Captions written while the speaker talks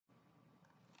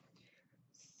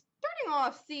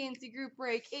off CNC Group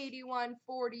Break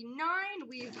 8149,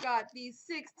 we've got the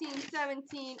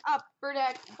 16-17 Upper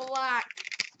Deck Black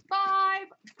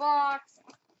 5-box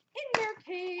in your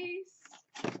case.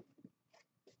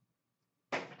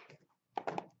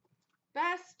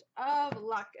 Best of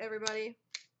luck, everybody.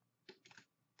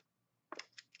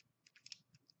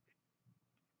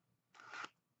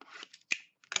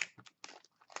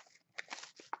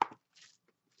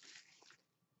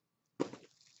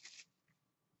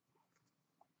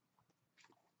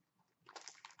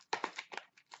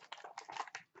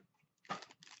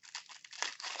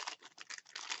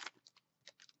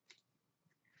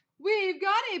 We've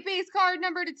got a base card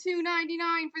number to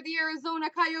 299 for the Arizona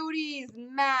Coyotes,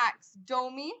 Max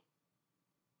Domi.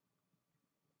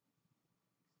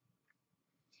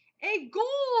 A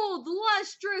gold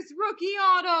lustrous rookie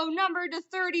auto number to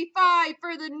 35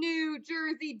 for the New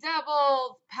Jersey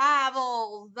Devils,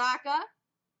 Pavel Zacha.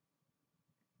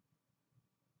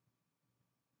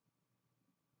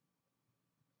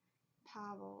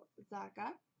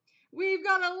 We've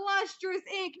got a lustrous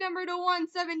ink number to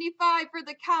 175 for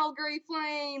the Calgary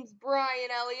Flames, Brian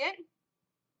Elliott.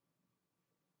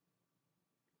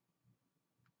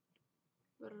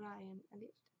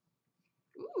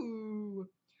 Ooh.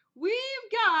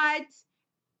 We've got,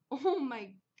 oh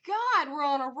my God, we're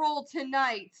on a roll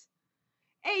tonight.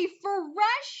 A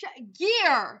Fresh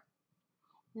Gear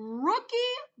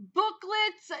rookie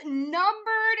booklets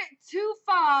numbered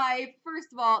 25.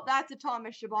 First of all, that's a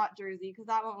Thomas Chabot jersey because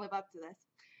that won't live up to this.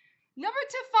 Number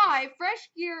 25, Fresh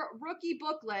Gear rookie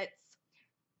booklets.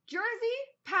 Jersey,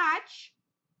 patch,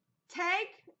 tag,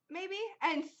 maybe,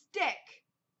 and stick.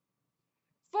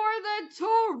 For the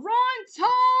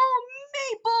Toronto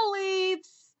Maple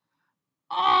Leafs,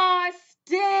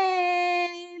 Austin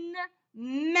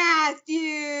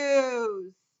Matthews.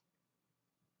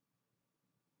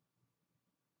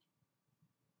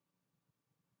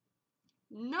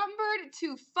 Numbered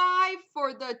to 5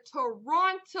 for the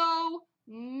Toronto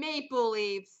Maple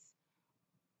Leafs,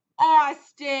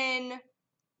 Austin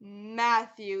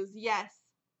Matthews. Yes.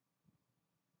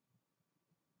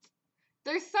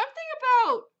 There's something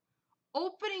about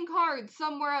opening cards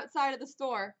somewhere outside of the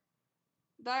store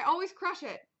that I always crush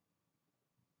it.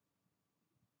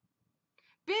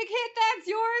 Big hit, that's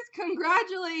yours.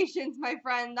 Congratulations, my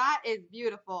friend. That is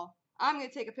beautiful. I'm going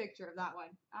to take a picture of that one.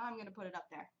 I'm going to put it up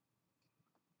there.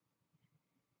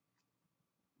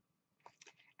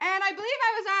 And I believe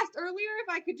I was asked earlier if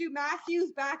I could do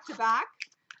Matthews back-to-back.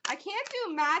 I can't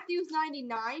do Matthews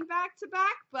 99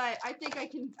 back-to-back, but I think I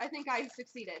can. I think I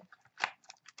succeeded.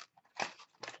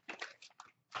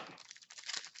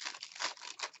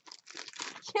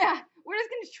 Yeah, we're just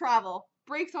going to travel.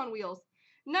 Brakes on wheels.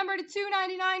 Number to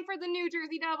 299 for the New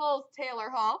Jersey Devils, Taylor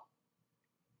Hall.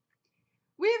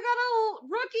 We've got a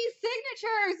rookie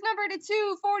signatures, number to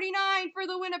 249 for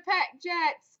the Winnipeg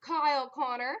Jets, Kyle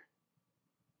Connor.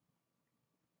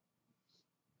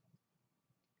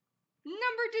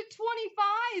 Number to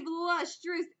 25,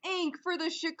 lustrous ink for the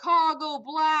Chicago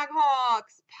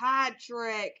Blackhawks,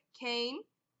 Patrick Kane.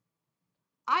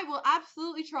 I will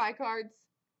absolutely try cards.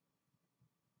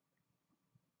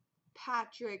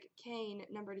 Patrick Kane,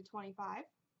 number to 25.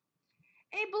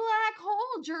 A black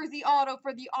hole jersey auto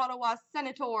for the Ottawa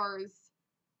Senators,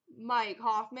 Mike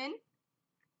Hoffman.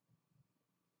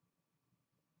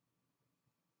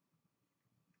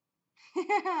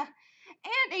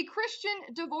 And a Christian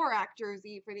Dvorak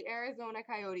jersey for the Arizona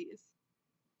Coyotes.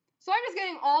 So I'm just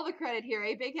getting all the credit here,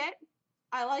 eh, Big Hit?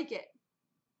 I like it.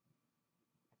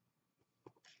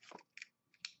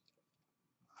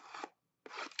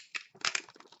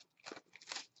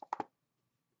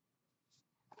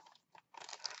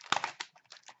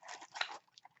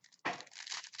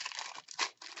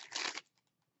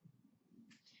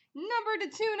 Number to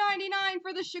 299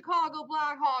 for the Chicago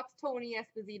Blackhawks, Tony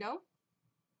Esposito.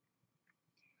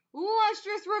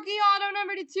 Lustrous rookie auto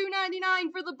number to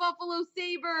 299 for the Buffalo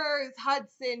Sabres,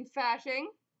 Hudson Fasching.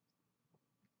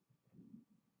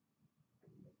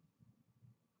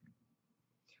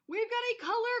 We've got a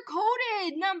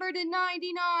color-coded number to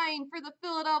 99 for the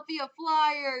Philadelphia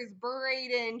Flyers,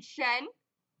 Braden Shen.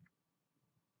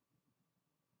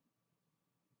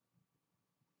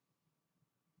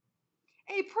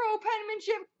 A pro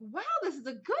penmanship, wow, this is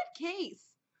a good case.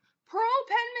 Pro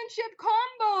penmanship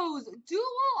combos,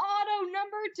 dual auto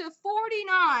number to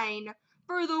 49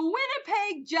 for the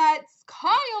Winnipeg Jets,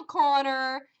 Kyle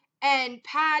Connor and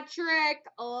Patrick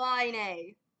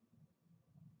Laine.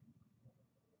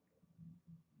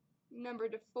 Number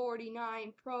to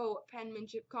 49, pro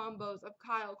penmanship combos of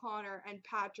Kyle Connor and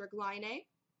Patrick Laine.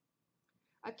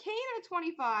 a Kane at a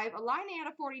 25, a Line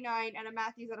at a 49, and a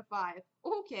Matthews at a 5.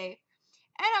 Okay.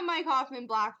 And a Mike Hoffman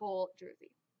black hole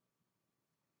jersey.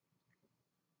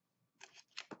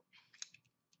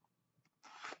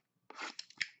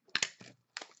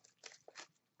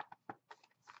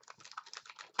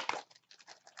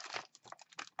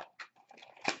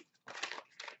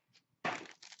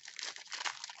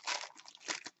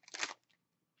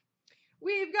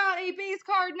 We've got a base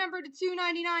card number to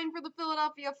 299 for the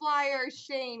Philadelphia Flyers,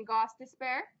 Shane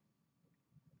Gostisbehere.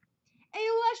 A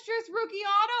lustrous rookie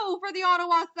auto for the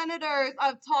Ottawa Senators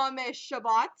of Thomas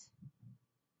Chabot.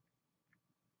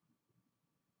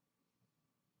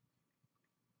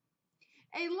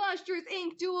 A lustrous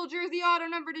ink dual jersey auto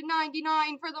number to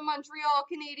 99 for the Montreal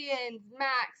Canadiens,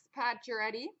 Max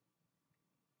Pacioretty.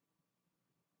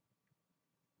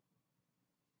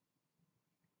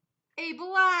 A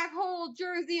black hole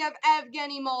jersey of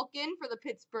Evgeny Malkin for the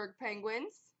Pittsburgh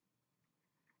Penguins.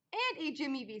 And a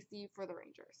Jimmy VC for the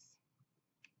Rangers.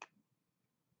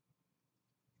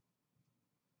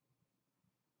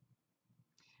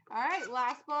 All right,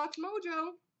 last box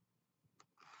mojo.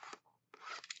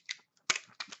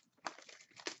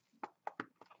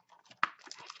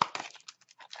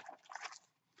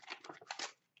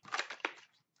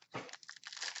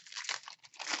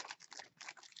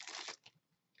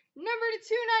 Number to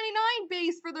 299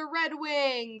 base for the Red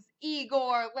Wings,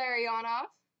 Igor Larionov.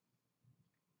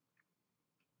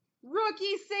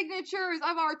 Rookie signatures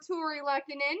of Arturi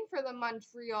Lehkonen for the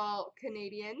Montreal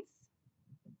Canadiens.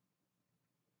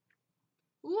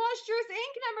 Lustrous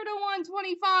ink number to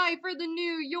 125 for the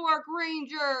New York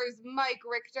Rangers, Mike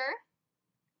Richter.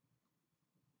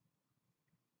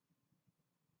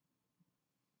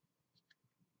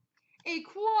 A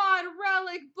quad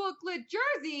relic booklet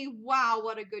jersey. Wow,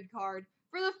 what a good card.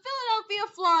 For the Philadelphia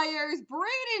Flyers,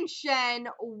 Braden Shen,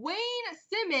 Wayne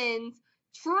Simmons,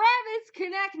 Travis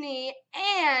Konechny,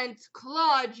 and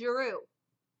Claude Giroux.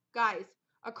 Guys,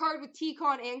 a card with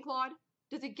T-Con and Claude.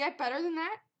 Does it get better than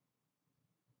that?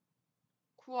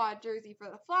 Quad jersey for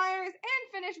the Flyers,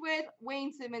 and finish with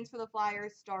Wayne Simmons for the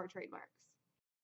Flyers, Star Trademarks.